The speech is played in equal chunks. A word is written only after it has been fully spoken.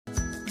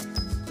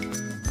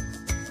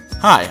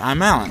Hi,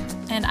 I'm Alan.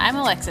 And I'm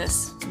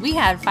Alexis. We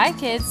had 5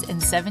 kids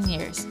in 7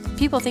 years.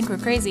 People think we're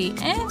crazy,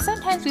 and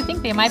sometimes we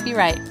think they might be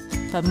right.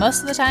 But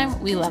most of the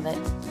time, we love it.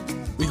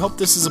 We hope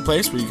this is a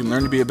place where you can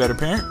learn to be a better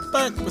parent,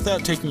 but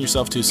without taking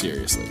yourself too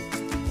seriously.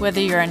 Whether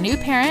you're a new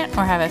parent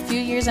or have a few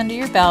years under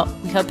your belt,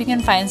 we hope you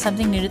can find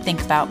something new to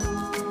think about.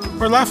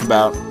 Or laugh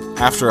about.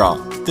 After all,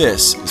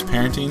 this is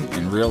parenting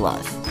in real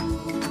life.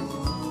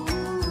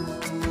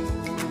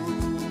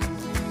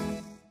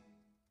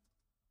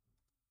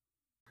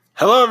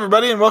 Hello,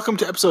 everybody, and welcome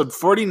to episode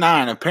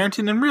 49 of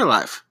Parenting in Real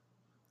Life.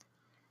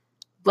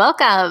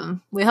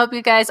 Welcome. We hope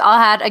you guys all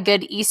had a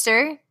good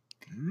Easter.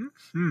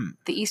 Mm-hmm.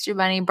 The Easter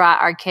Bunny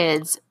brought our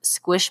kids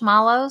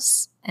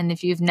Squishmallows. And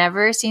if you've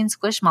never seen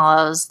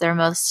Squishmallows, they're the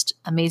most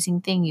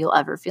amazing thing you'll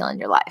ever feel in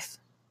your life.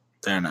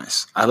 They're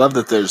nice. I love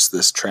that there's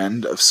this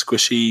trend of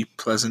squishy,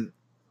 pleasant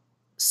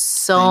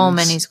So things.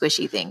 many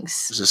squishy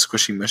things. There's a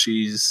squishy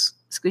mushies,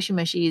 Squishy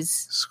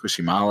mushies.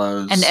 squishy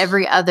mallows. And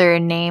every other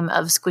name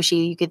of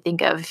squishy you could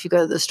think of if you go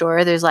to the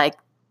store. There's like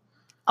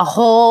a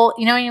whole,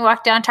 you know, when you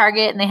walk down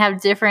Target and they have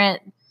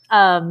different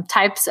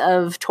types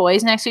of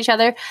toys next to each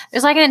other,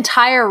 there's like an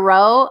entire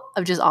row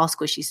of just all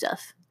squishy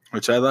stuff.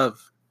 Which I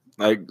love.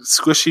 Like,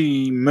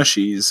 squishy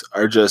mushies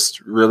are just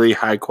really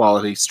high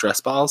quality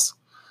stress balls.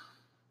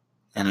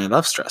 And I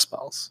love stress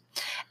balls.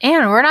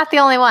 And we're not the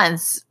only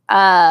ones.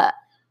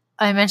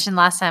 I mentioned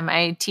last time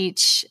I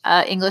teach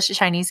English to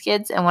Chinese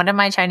kids, and one of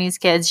my Chinese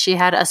kids, she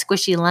had a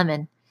squishy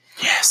lemon.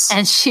 Yes.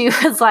 And she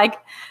was like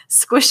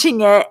squishing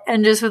it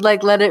and just would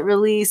like let it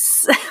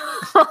release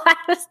while I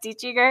was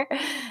teaching her.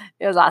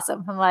 It was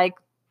awesome. I'm like,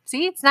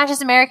 see, it's not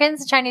just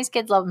Americans. The Chinese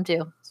kids love them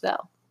too. So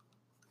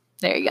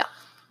there you go.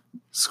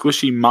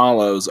 Squishy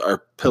mallows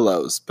are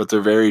pillows, but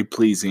they're very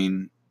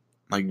pleasing.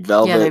 Like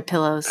velvet Yeah, they're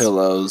pillows.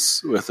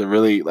 pillows with a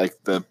really, like,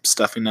 the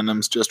stuffing in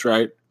them's just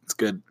right. It's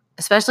good.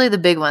 Especially the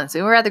big ones.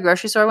 We were at the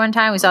grocery store one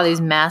time. We saw these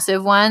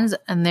massive ones,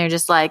 and they're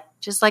just like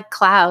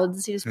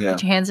clouds. You just put your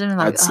hands in and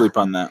like, I'd sleep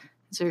on that.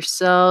 They're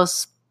so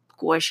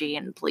squishy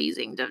and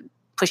pleasing to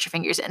push your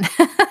fingers in.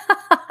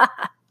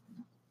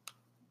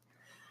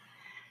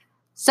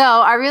 So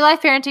our real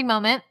life parenting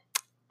moment.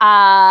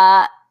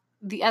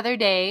 The other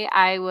day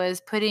I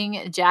was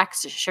putting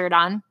Jack's shirt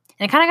on, and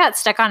it kind of got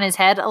stuck on his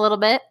head a little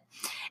bit.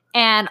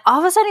 And all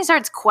of a sudden he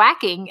starts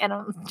quacking, and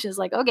I'm just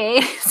like,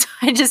 okay. So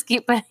I just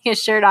keep putting his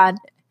shirt on.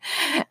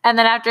 And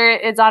then after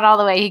it's on all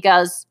the way, he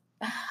goes,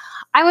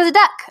 I was a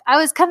duck. I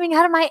was coming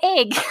out of my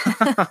egg.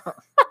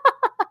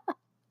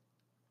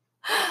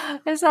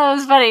 And so it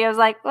was funny. I was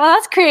like, well,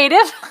 that's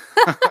creative.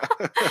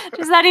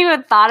 Just not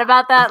even thought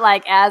about that.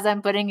 Like, as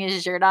I'm putting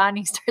his shirt on,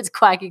 he starts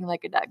quacking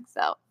like a duck.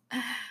 So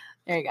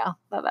there you go.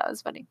 Thought that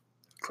was funny.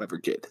 Clever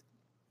kid.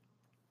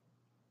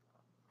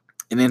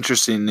 In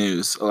interesting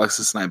news,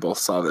 Alexis and I both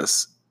saw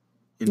this.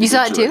 You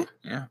saw it too?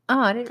 Yeah.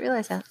 Oh, I didn't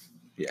realize that.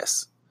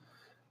 Yes.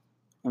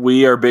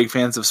 We are big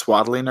fans of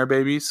swaddling our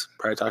babies.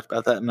 Probably talked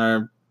about that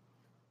in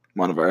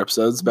one of our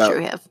episodes about Sure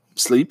we have.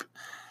 sleep.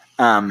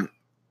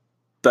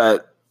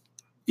 But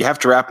you have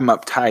to wrap them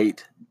up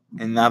tight,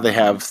 and now they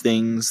have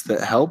things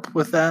that help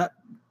with that,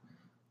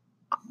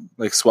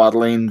 like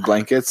swaddling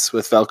blankets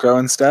with Velcro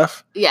and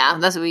stuff. Yeah,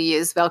 that's what we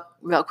use,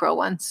 Velcro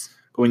ones.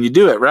 But when you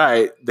do it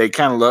right, they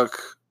kind of look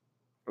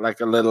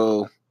like a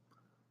little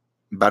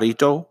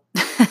burrito.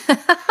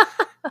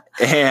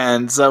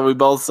 And so we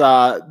both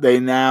saw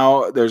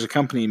there's a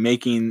company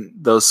making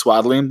those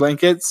swaddling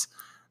blankets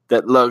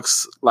that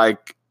looks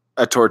like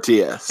a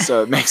tortilla.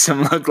 So it makes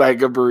them look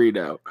like a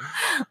burrito.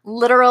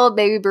 Literal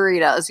baby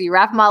burritos. So you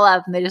wrap them all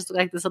up and they just look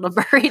like this little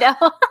burrito.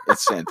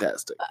 It's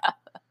fantastic. Oh,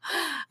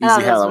 Easy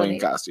that's Halloween funny.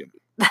 costume.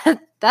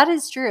 That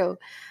is true.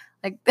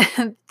 Like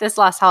this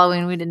last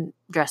Halloween, we didn't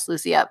dress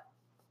Lucy up,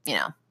 you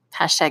know.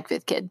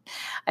 #5th kid.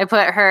 I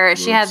put her,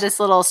 she had this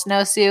little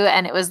snowsuit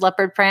and it was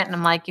leopard print. And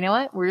I'm like, you know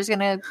what? We're just going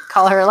to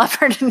call her a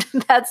leopard. And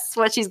that's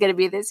what she's going to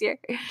be this year.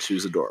 She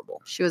was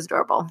adorable. She was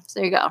adorable. So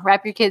there you go.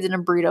 Wrap your kids in a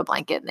burrito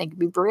blanket and they can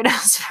be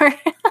burritos for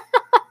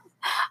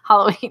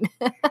Halloween.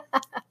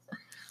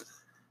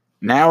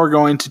 Now we're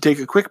going to take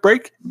a quick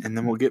break and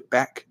then we'll get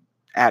back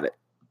at it.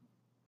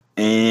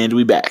 And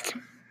we back.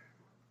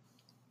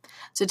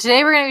 So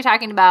today we're going to be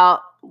talking about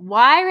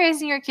why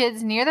raising your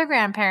kids near their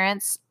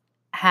grandparents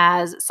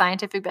has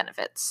scientific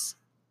benefits.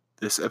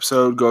 This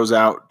episode goes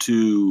out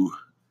to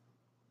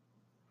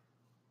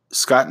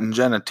Scott and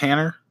Jenna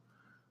Tanner,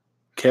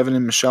 Kevin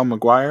and Michelle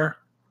McGuire,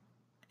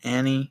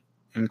 Annie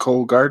and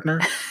Cole Gardner,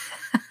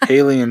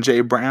 Haley and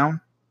Jay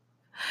Brown.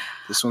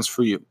 This one's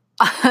for you.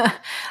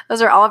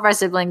 Those are all of our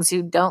siblings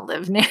who don't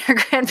live near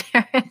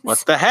grandparents.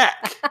 What the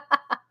heck?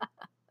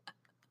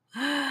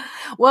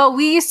 Well,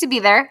 we used to be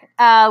there.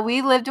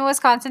 We lived in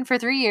Wisconsin for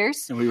 3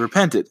 years. And we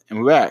repented and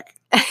we're back.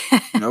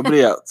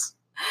 Nobody else.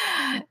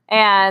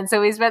 And so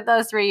we spent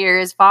those 3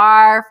 years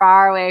far,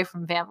 far away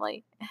from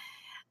family.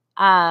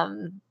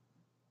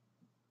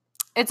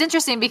 It's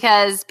interesting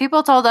because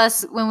people told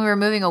us when we were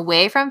moving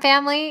away from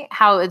family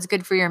how it's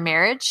good for your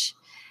marriage.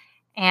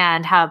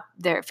 and how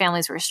their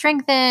families were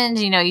strengthened.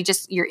 You know,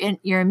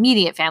 your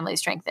immediate family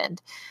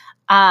strengthened.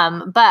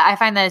 But I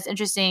find that it's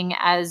interesting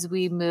as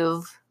we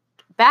move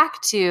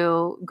back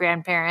to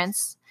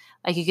grandparents,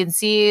 like you can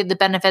see the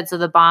benefits of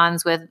the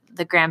bonds with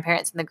the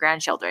grandparents and the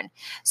grandchildren.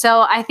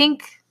 So I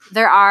think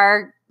there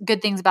are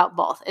good things about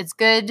both. It's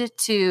good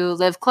to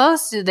live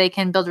close so they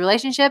can build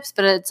relationships,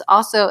 but it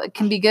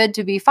can be good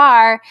to be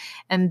far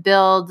and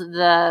build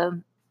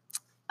the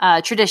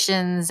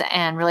traditions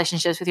and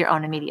relationships with your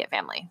own immediate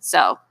family.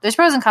 So there's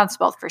pros and cons to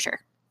both for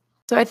sure.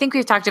 So I think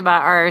we've talked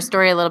about our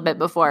story a little bit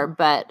before,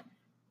 but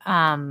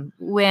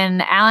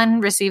when Alan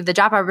received the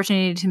job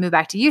opportunity to move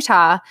back to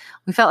Utah,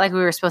 we felt like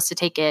we were supposed to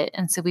take it.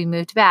 And so we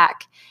moved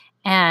back.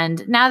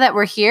 And now that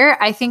we're here,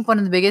 I think one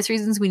of the biggest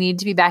reasons we need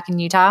to be back in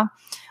Utah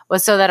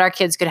was so that our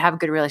kids could have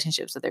good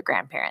relationships with their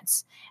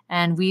grandparents.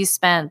 And we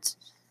spend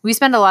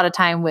a lot of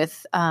time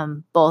with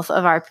both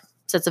of our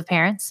sets of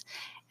parents.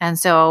 And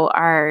so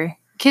our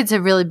kids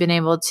have really been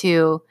able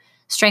to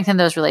strengthen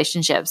those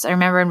relationships. I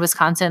remember in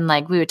Wisconsin,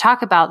 like we would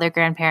talk about their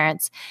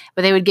grandparents,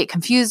 but they would get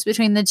confused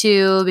between the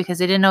two because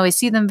they didn't always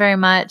see them very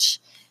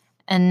much.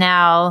 And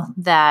now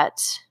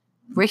that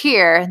we're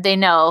here, they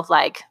know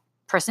like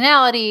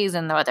personalities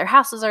and what their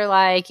houses are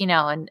like,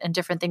 and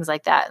different things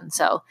like that. And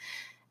so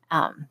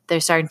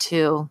they're starting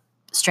to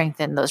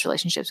strengthen those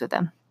relationships with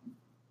them.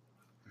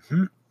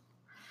 Mm-hmm.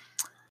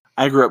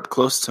 I grew up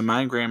close to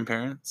my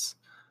grandparents.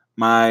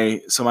 My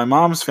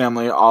mom's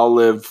family all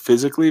lived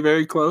physically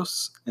very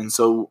close, and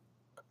so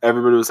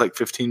everybody was like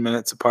 15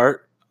 minutes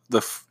apart.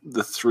 The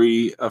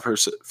three of her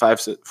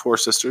four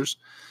sisters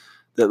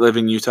that live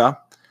in Utah,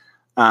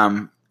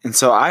 and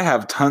so I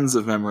have tons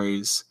of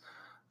memories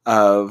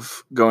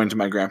of going to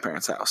my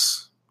grandparents'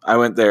 house. I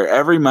went there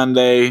every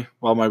Monday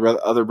while my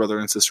other brother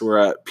and sister were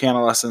at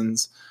piano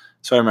lessons.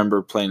 So I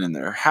remember playing in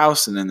their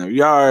house and in their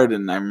yard,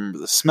 and I remember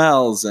the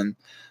smells, and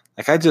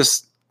like I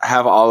just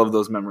have all of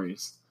those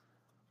memories.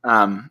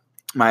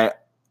 My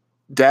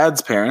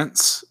dad's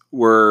parents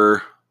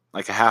were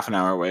like a half an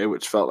hour away,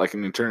 which felt like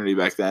an eternity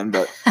back then,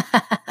 but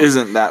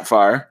isn't that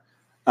far.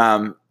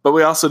 But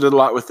we also did a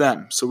lot with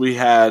them. So I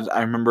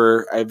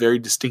have very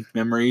distinct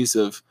memories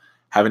of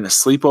having a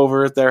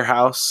sleepover at their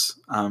house.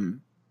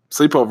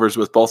 Sleepovers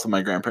with both of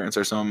my grandparents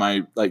are some of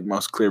my like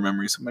most clear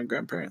memories of my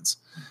grandparents.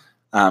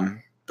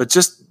 But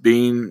just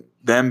being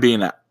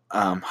at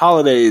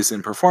holidays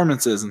and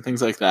performances and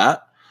things like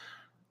that,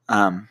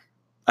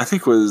 I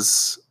think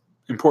was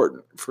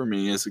important for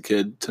me as a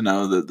kid to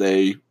know that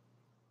they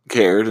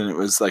cared, and it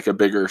was like a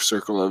bigger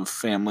circle of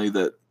family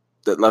that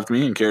loved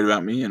me and cared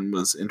about me and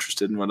was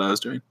interested in what I was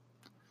doing.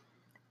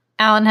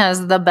 Alan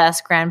has the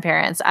best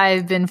grandparents.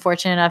 I've been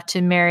fortunate enough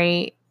to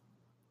marry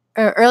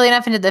early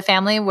enough into the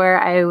family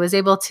where I was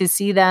able to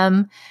see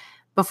them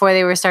before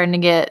they were starting to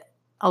get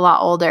a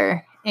lot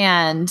older,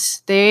 and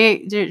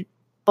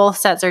both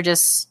sets are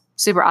just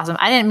super awesome.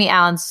 I didn't meet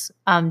Alan's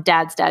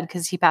dad's dad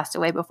because he passed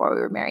away before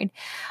we were married.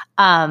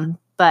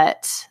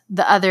 But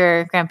the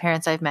other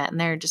grandparents I've met, and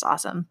they're just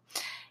awesome.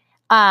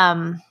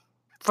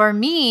 For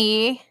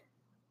me,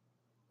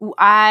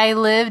 I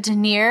lived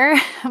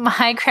near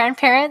my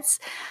grandparents,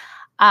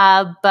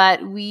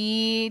 but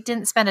we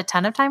didn't spend a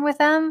ton of time with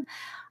them.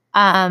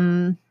 I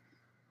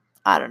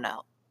don't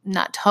know.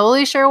 Not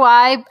totally sure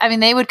why. I mean,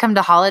 they would come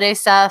to holiday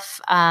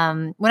stuff.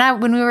 When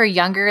we were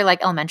younger,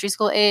 like elementary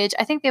school age,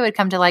 I think they would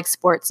come to like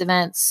sports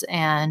events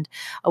and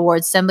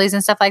awards assemblies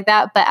and stuff like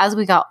that. But as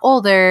we got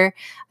older,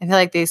 I feel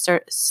like they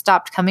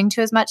stopped coming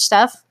to as much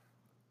stuff.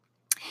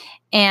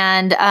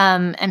 And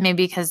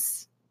maybe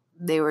because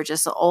they were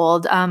just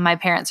old. My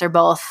parents are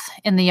both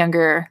in the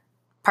younger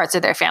parts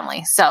of their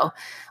family. So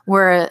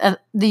we're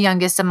the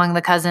youngest among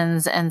the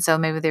cousins, and so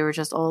maybe they were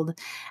just old.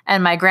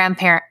 And my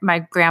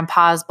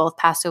grandpas both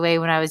passed away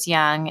when I was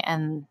young,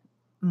 and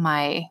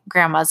my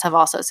grandmas have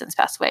also since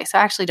passed away. So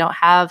I actually don't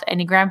have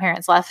any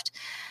grandparents left.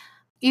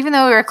 Even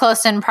though we were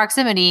close in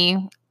proximity,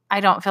 I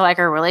don't feel like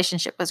our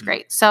relationship was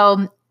great.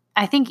 So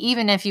I think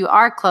even if you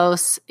are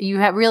close, you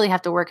really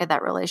have to work at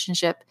that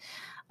relationship,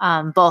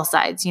 both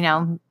sides.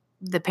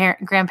 The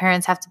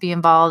grandparents have to be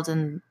involved,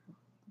 and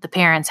the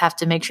parents have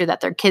to make sure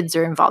that their kids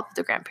are involved with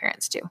the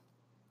grandparents too.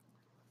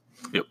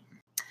 Yep.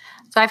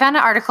 So I found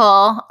an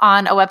article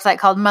on a website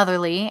called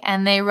Motherly,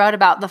 and they wrote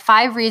about the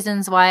 5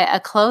 reasons why a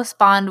close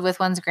bond with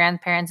one's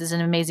grandparents is an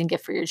amazing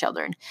gift for your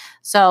children.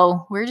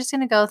 So we're just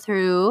going to go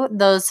through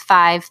those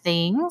 5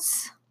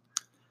 things.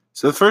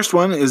 So the first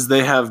one is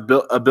they have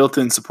a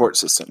built-in support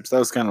system. So that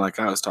was kind of like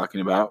I was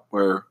talking about,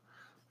 where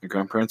my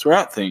grandparents were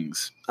at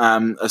things.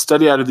 A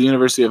study out of the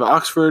University of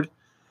Oxford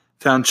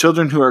found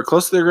children who are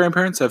close to their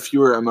grandparents have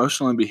fewer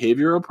emotional and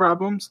behavioral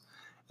problems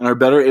and are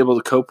better able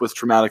to cope with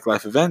traumatic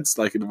life events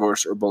like a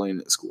divorce or bullying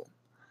at school.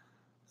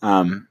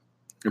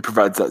 It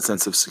provides that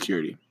sense of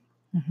security.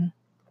 Mm-hmm.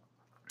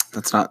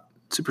 That's not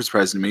super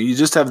surprising to me. You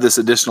just have this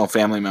additional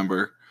family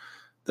member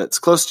that's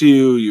close to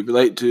you, you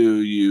relate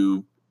to,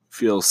 you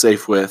feel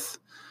safe with.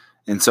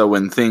 And so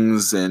when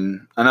things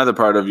in another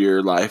part of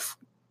your life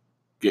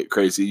get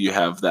crazy, you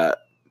have that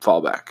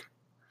fallback.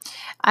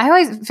 I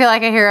always feel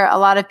like I hear a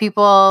lot of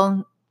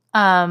people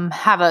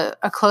have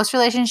a close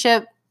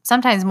relationship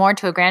sometimes more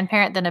to a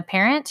grandparent than a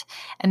parent.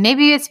 And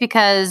maybe it's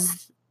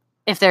because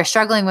if they're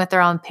struggling with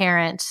their own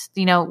parent,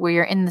 where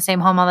you're in the same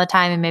home all the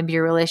time and maybe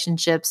your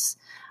relationships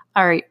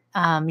are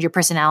your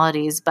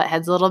personalities butt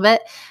heads a little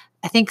bit.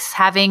 I think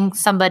having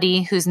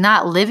somebody who's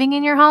not living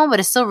in your home but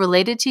is still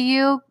related to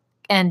you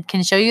and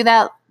can show you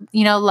that,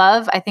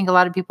 love, I think a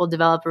lot of people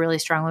develop a really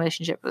strong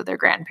relationship with their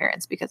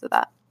grandparents because of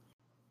that.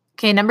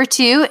 Okay, number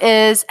 2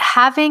 is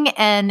having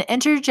an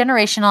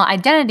intergenerational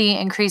identity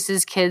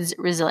increases kids'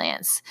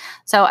 resilience.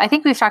 So I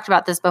think we've talked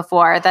about this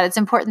before, that it's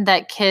important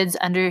that kids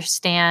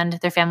understand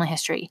their family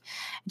history.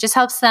 It just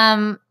helps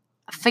them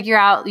figure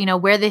out,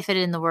 where they fit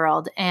in the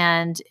world.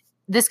 And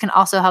this can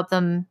also help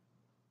them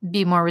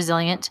be more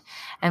resilient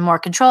and more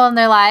control in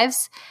their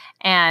lives.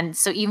 And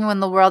so even when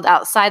the world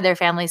outside their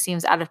family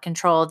seems out of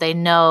control, they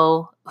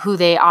know who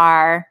they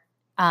are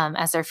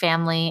as their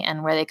family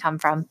and where they come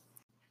from.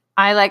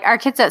 I like our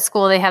kids at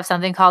school, they have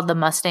something called the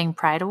Mustang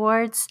Pride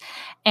Awards.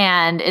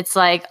 And it's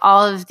like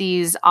all of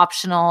these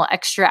optional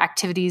extra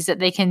activities that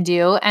they can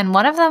do. And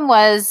one of them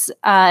was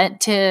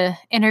to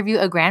interview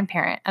a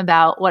grandparent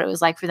about what it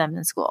was like for them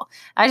in school.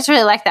 I just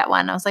really liked that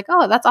one. I was like,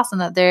 oh, that's awesome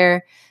that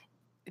they're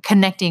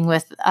connecting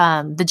with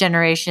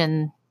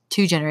the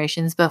 2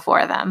 generations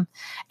before them.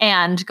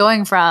 And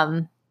going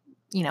from,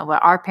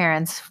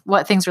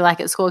 what things were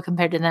like at school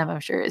compared to them, I'm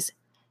sure is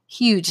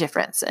huge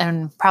difference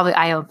and probably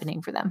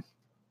eye-opening for them.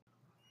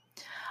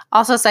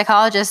 Also,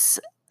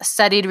 psychologists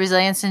studied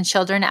resilience in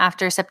children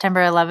after September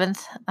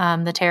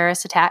 11th, the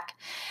terrorist attack,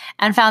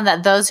 and found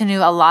that those who knew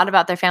a lot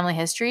about their family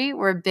history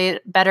were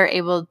better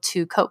able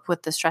to cope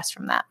with the stress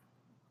from that.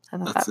 I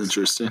thought That's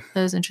interesting.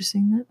 That was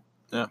interesting.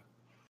 Yeah.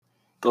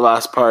 The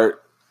last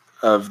part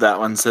of that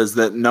one says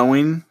that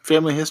knowing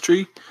family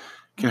history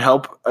can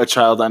help a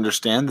child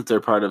understand that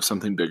they're part of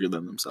something bigger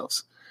than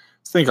themselves.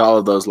 I think all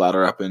of those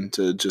ladder up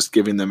into just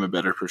giving them a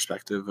better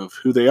perspective of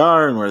who they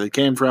are and where they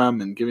came from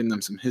and giving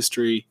them some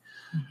history.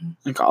 Mm-hmm.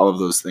 I think all of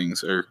those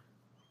things are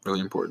really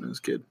important as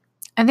a kid.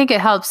 I think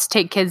it helps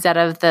take kids out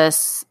of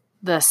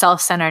the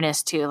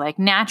self-centeredness too. Like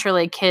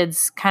naturally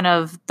kids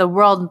the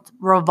world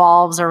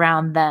revolves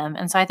around them.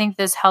 And so I think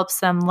this helps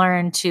them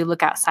learn to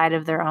look outside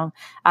of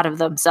out of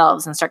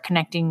themselves and start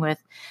connecting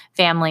with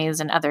families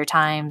and other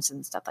times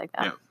and stuff like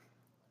that. Yeah.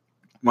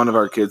 One of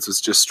our kids was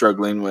just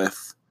struggling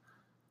with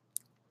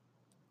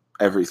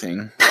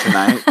everything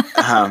tonight.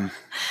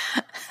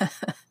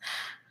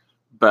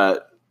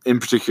 But in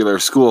particular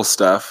school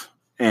stuff.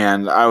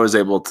 And I was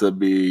able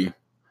to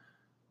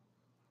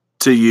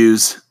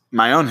use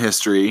my own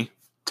history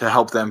to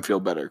help them feel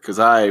better. Cause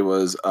I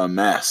was a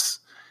mess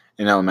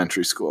in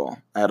elementary school.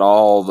 I had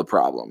all the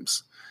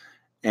problems.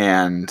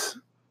 And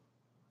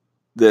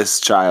this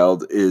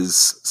child is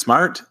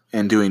smart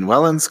and doing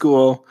well in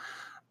school,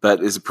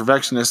 but is a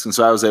perfectionist. And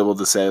so I was able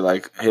to say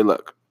like, hey,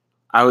 look,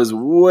 I was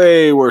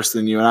way worse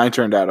than you and I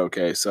turned out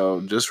okay.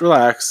 So just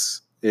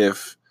relax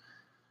if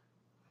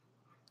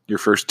your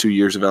first 2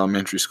 years of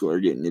elementary school are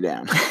getting you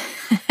down.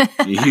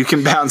 You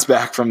can bounce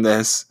back from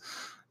this.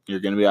 You're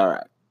going to be all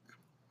right.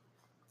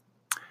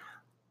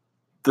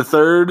 The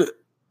third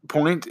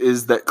point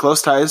is that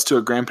close ties to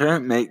a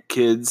grandparent make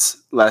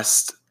kids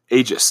less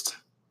ageist.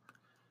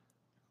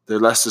 They're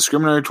less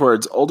discriminatory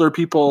towards older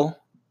people.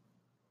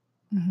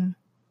 Mm-hmm.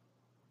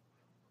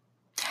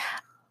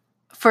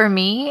 For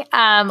me,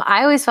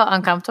 I always felt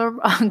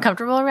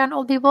uncomfortable around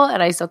old people,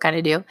 and I still kind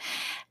of do.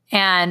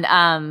 And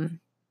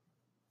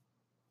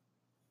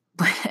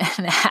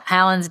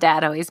Alan's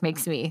dad always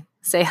makes me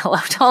say hello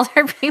to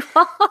older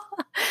people.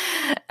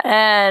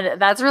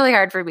 And that's really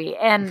hard for me.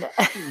 And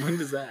when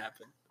does that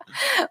happen?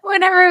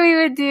 Whenever we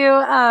would do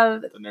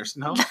the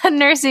nursing home? The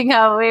nursing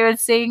home, we would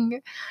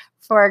sing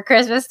for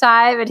Christmas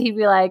time, and he'd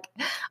be like,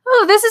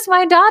 oh, this is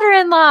my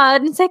daughter-in-law.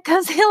 And say,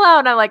 come say hello.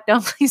 And I'm like, no,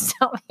 please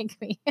don't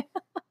make me.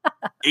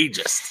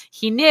 Ageist.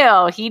 He knew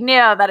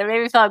that it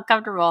made me feel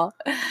uncomfortable.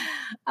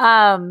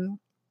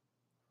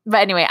 But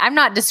anyway, I'm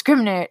not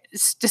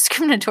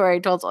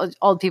discriminatory towards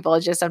old people.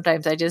 It's just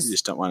sometimes I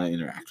just don't want to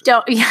interact with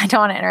them. I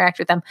don't want to interact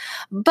with them.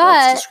 But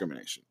that's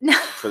discrimination,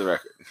 for the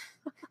record.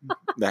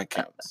 That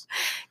counts.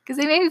 Because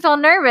they make me feel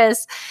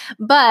nervous.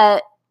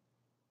 But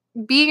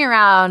being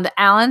around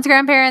Alan's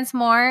grandparents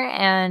more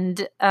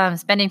and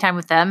spending time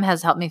with them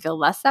has helped me feel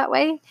less that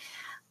way.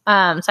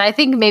 So I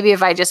think maybe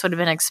if I just would have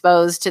been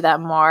exposed to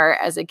them more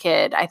as a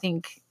kid, I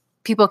think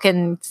people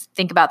can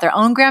think about their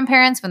own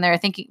grandparents when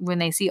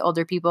they see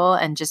older people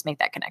and just make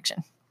that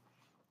connection.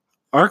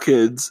 Our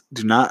kids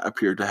do not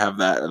appear to have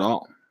that at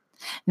all.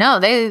 No,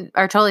 they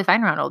are totally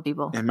fine around old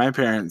people. And my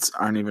parents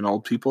aren't even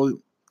old people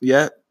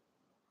yet.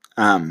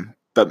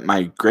 But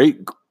my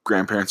great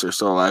grandparents are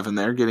still alive and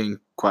they're getting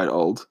quite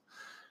old.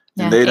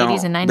 Yeah, and they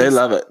 80s and 90s. They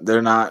love it.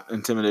 They're not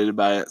intimidated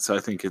by it. So I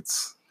think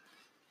it's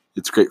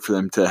great for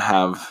them to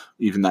have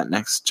even that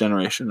next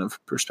generation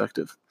of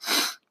perspective.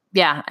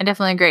 Yeah, I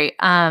definitely agree.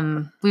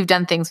 We've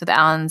done things with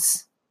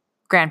Alan's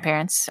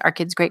grandparents, our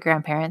kids'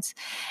 great-grandparents.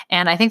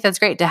 And I think that's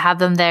great to have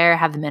them there,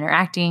 have them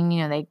interacting.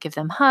 They give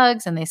them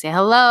hugs and they say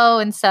hello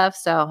and stuff.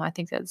 So I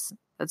think that's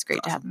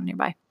great to have them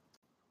nearby.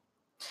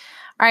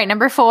 All right,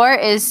 number 4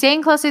 is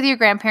staying close with your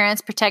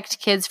grandparents protect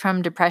kids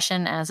from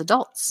depression as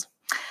adults.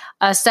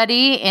 A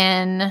study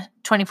in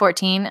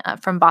 2014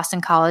 from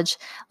Boston College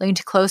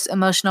linked close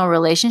emotional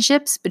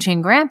relationships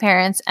between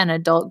grandparents and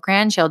adult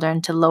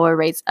grandchildren to lower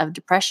rates of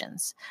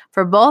depressions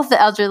for both the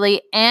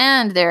elderly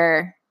and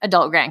their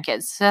adult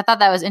grandkids. So I thought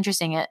that was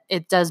interesting.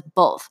 It does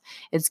both.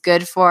 It's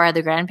good for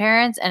the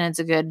grandparents and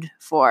it's good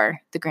for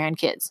the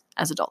grandkids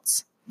as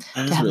adults.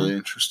 That is really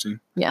interesting.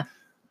 Yeah.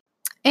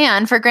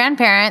 And for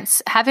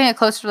grandparents, having a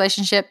close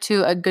relationship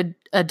to a good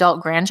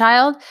adult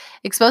grandchild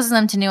exposes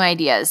them to new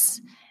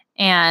ideas.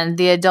 And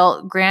the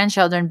adult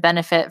grandchildren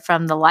benefit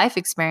from the life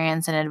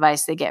experience and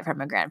advice they get from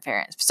a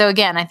grandparent. So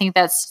again, I think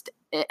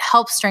it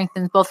helps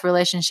strengthen both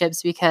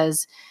relationships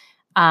because,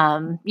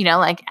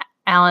 like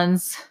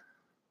Alan's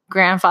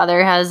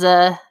grandfather has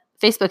a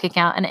Facebook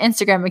account and an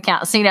Instagram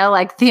account. So,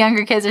 like the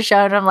younger kids are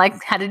showing them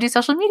like how to do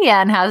social media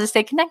and how to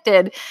stay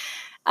connected.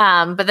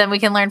 But then we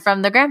can learn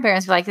from the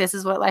grandparents, like, this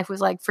is what life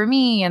was like for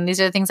me. And these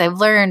are the things I've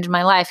learned in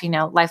my life,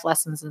 life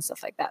lessons and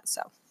stuff like that.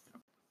 So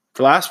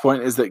the last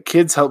point is that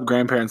kids help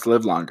grandparents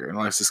live longer. And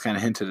Alexis kind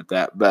of hinted at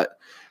that. But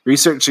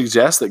research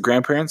suggests that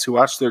grandparents who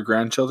watch their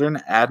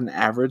grandchildren add an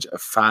average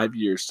of 5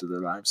 years to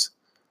their lives.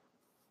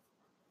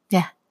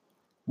 Yeah.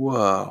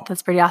 Whoa.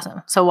 That's pretty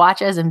awesome. So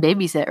watch as and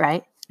babysit,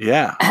 right?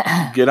 Yeah.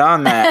 Get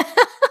on that.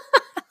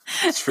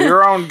 It's for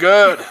your own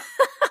good.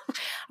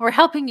 We're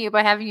helping you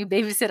by having you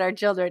babysit our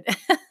children.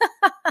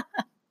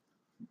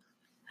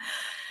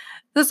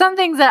 So some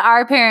things that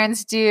our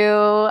parents do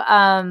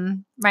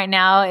right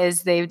now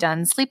is they've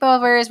done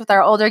sleepovers with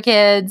our older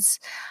kids.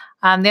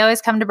 They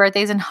always come to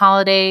birthdays and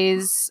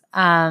holidays.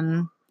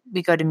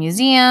 We go to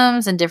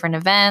museums and different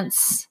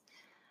events.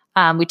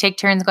 We take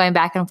turns going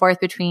back and forth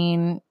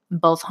between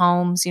both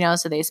homes,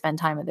 so they spend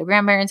time at their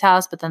grandparents'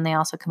 house, but then they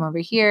also come over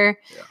here.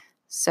 Yeah.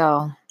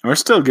 So we're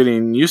still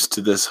getting used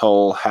to this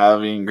whole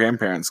having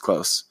grandparents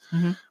close.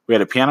 Mm-hmm. We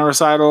had a piano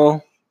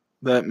recital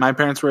that my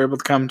parents were able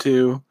to come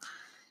to.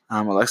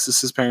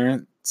 Alexis's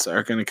parents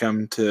are going to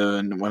come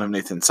to one of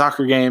Nathan's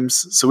soccer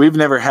games. So we've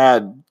never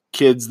had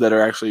kids that are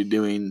actually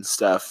doing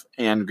stuff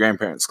and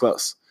grandparents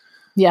close.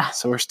 Yeah.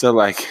 So we're still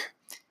like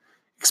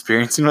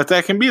experiencing what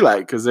that can be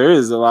like, because there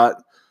is a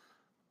lot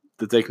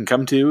that they can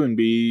come to and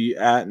be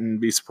at and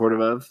be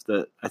supportive of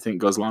that I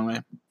think goes a long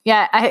way.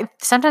 Yeah,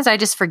 sometimes I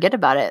just forget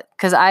about it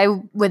because I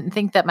wouldn't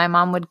think that my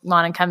mom would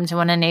want to come to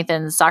one of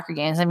Nathan's soccer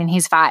games. I mean,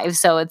 he's 5,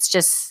 so it's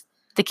just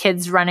the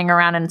kids running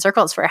around in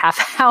circles for a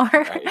half hour.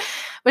 Right.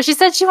 But she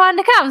said she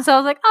wanted to come, so I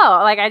was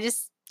like, I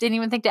just didn't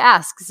even think to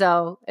ask.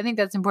 So I think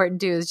that's important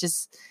too, is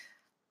just,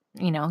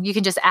 you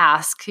can just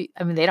ask.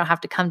 I mean, they don't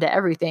have to come to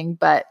everything,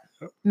 but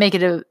make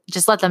it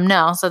just let them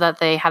know so that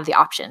they have the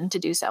option to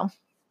do so.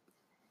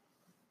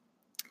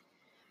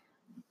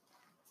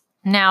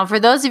 Now, for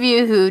those of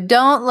you who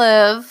don't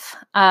live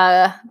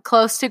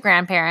close to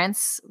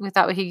grandparents, we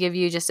thought we could give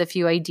you just a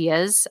few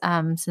ideas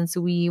since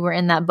we were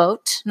in that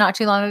boat not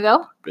too long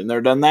ago. Been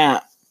there, done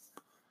that.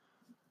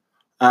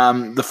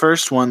 The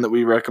first one that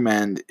we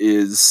recommend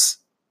is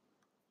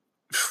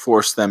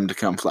force them to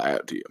come fly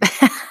out to you.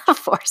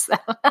 Force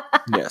them.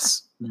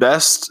 Yes.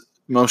 Best,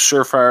 most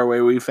surefire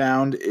way we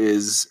found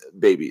is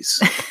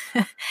babies.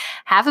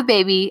 Have a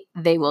baby,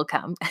 they will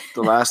come.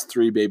 The last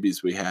 3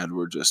 babies we had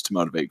were just to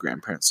motivate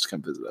grandparents to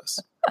come visit us.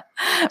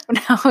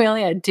 No, we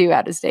only had 2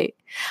 out of state.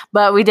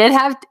 But we did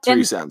have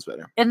 3 sounds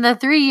better. In the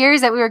 3 years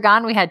that we were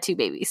gone, we had 2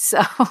 babies.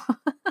 So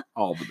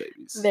all the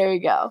babies. There you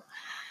go.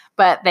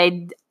 But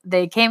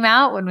they came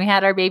out when we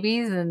had our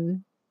babies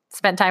and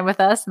spent time with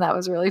us, and that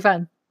was really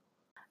fun.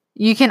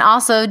 You can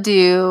also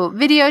do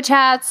video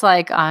chats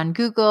like on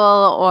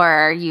Google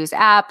or use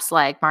apps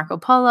like Marco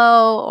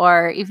Polo,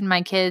 or even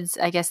my kids,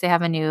 I guess they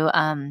have a new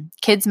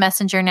kids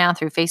messenger now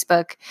through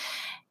Facebook.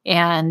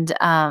 And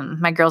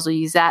my girls will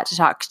use that to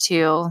talk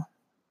to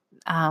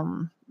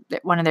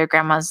one of their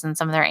grandmas and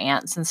some of their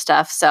aunts and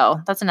stuff. So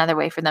that's another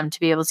way for them to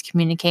be able to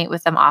communicate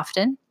with them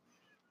often.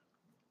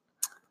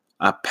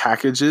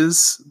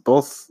 Packages,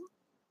 both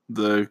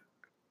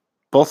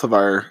of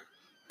our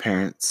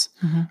parents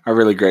are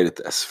really great at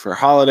this. For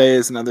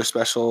holidays and other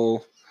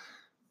special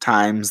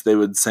times, they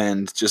would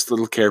send just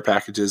little care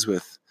packages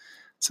with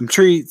some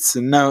treats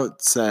and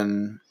notes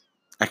and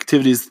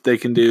activities that they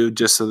can do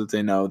just so that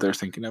they know they're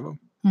thinking of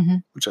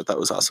them, which I thought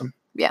was awesome.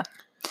 Yeah.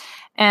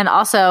 And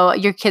also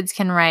your kids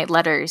can write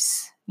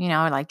letters,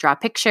 like draw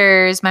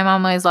pictures. My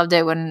mom always loved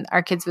it when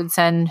our kids would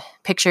send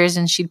pictures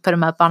and she'd put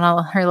them up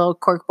on her little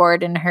cork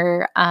board in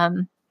her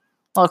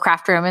little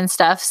craft room and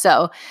stuff.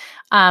 So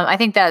I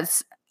think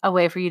that's a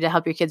way for you to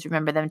help your kids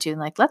remember them too. And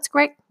like, let's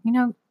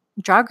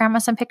draw grandma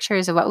some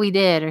pictures of what we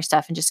did or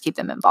stuff and just keep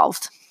them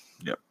involved.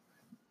 Yep.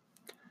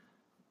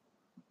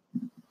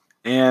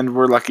 And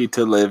we're lucky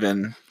to live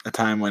in a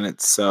time when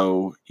it's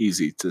so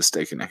easy to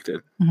stay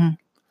connected.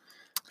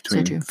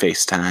 Between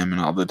FaceTime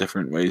and all the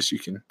different ways you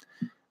can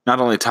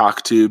not only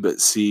talk to, but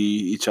see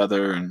each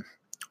other. And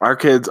our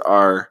kids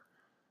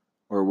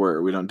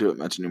we don't do it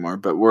much anymore,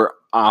 but we're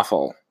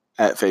awful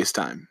at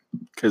FaceTime.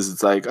 Because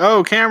it's like,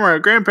 oh, camera,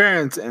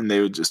 grandparents, and they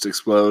would just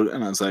explode.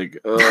 And I was like,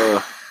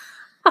 ugh,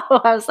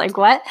 I was like,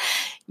 what?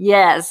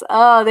 Yes.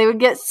 Oh, they would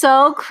get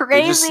so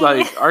crazy. They just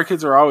like, our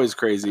kids are always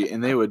crazy,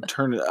 and they would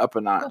turn it up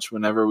a notch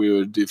whenever we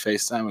would do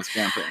FaceTime with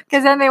grandparents.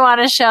 Because then they want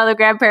to show the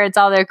grandparents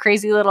all their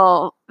crazy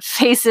little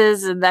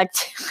faces and that.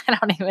 I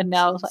don't even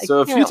know. Like, so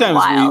a few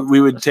times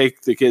we would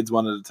take the kids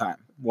one at a time.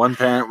 One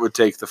parent would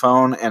take the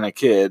phone and a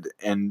kid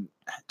and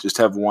just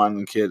have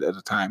one kid at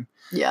a time.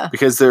 Yeah.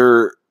 Because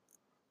they're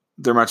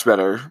much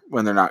better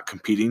when they're not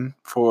competing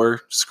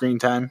for screen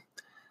time.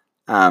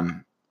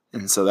 And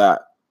so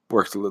that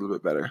worked a little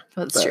bit better.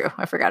 That's true.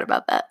 I forgot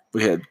about that.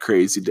 We had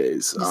crazy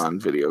days on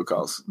video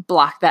calls.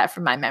 Block that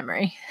from my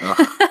memory.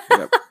 Oh,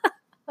 yep.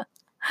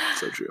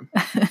 So true.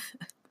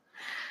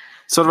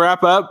 So to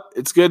wrap up,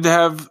 it's good to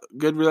have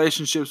good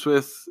relationships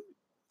with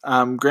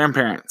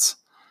grandparents.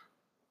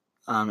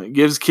 It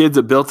gives kids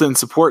a built-in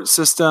support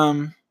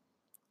system.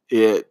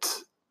 It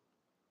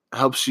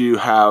helps you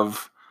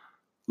have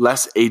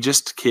less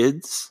ageist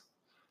kids.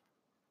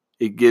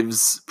 It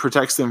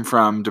protects them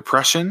from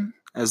depression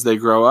as they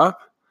grow up.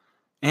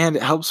 And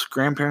it helps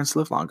grandparents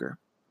live longer.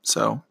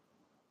 So,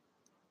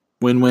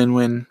 win, win,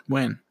 win,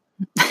 win.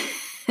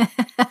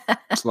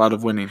 It's a lot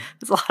of winning.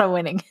 It's a lot of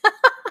winning.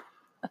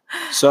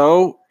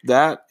 So,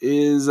 that's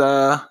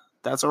a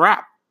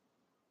wrap.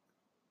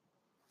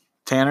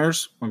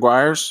 Tanners,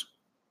 McGuires,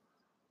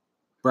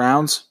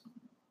 Browns,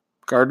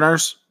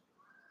 Gardners,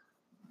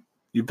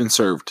 you've been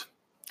served.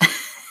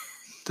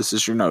 This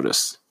is your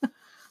notice.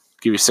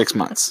 Give you 6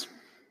 months.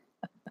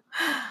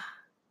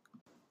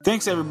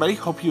 Thanks, everybody.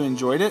 Hope you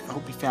enjoyed it.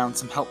 Hope you found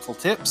some helpful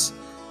tips.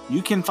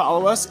 You can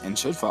follow us, and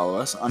should follow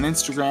us, on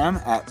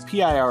Instagram at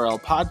PIRL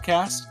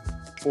Podcast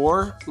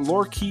or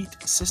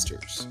Lorkeet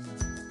Sisters.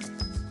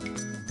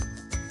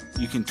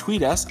 You can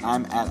tweet us.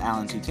 I'm at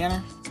Alan T.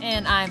 Tanner.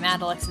 And I'm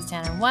at Alexis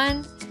Tanner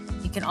 1.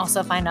 You can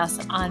also find us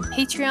on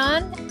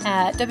Patreon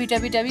at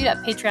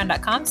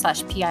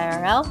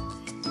www.patreon.com/PIRL.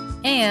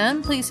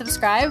 And please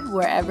subscribe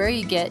wherever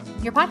you get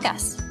your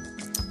podcasts.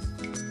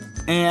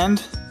 And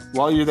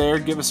while you're there,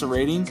 give us a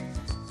rating.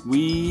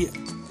 We,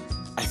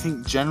 I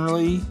think,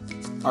 generally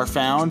are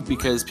found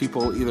because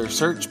people either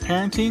search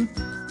parenting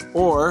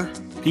or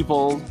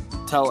people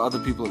tell other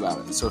people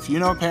about it. So if you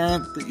know a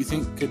parent that you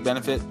think could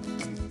benefit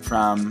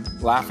from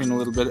laughing a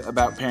little bit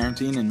about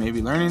parenting and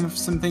maybe learning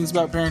some things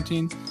about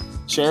parenting,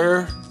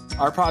 share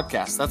our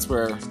podcast. That's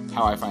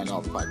how I find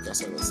all the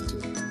podcasts I listen to,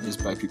 is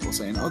by people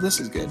saying, oh, this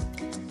is good.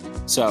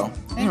 So,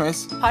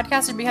 anyways.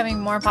 Podcasts are becoming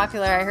more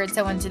popular. I heard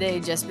someone today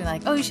just be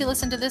like, oh, you should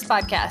listen to this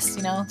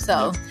podcast,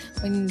 So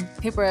when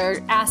people are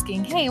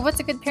asking, hey, what's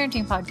a good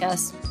parenting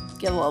podcast?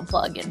 Give a little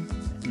plug and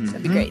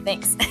that'd be great.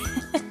 Thanks.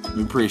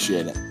 We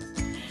appreciate it.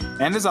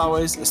 And as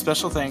always, a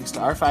special thanks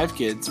to our 5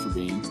 kids for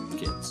being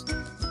kids.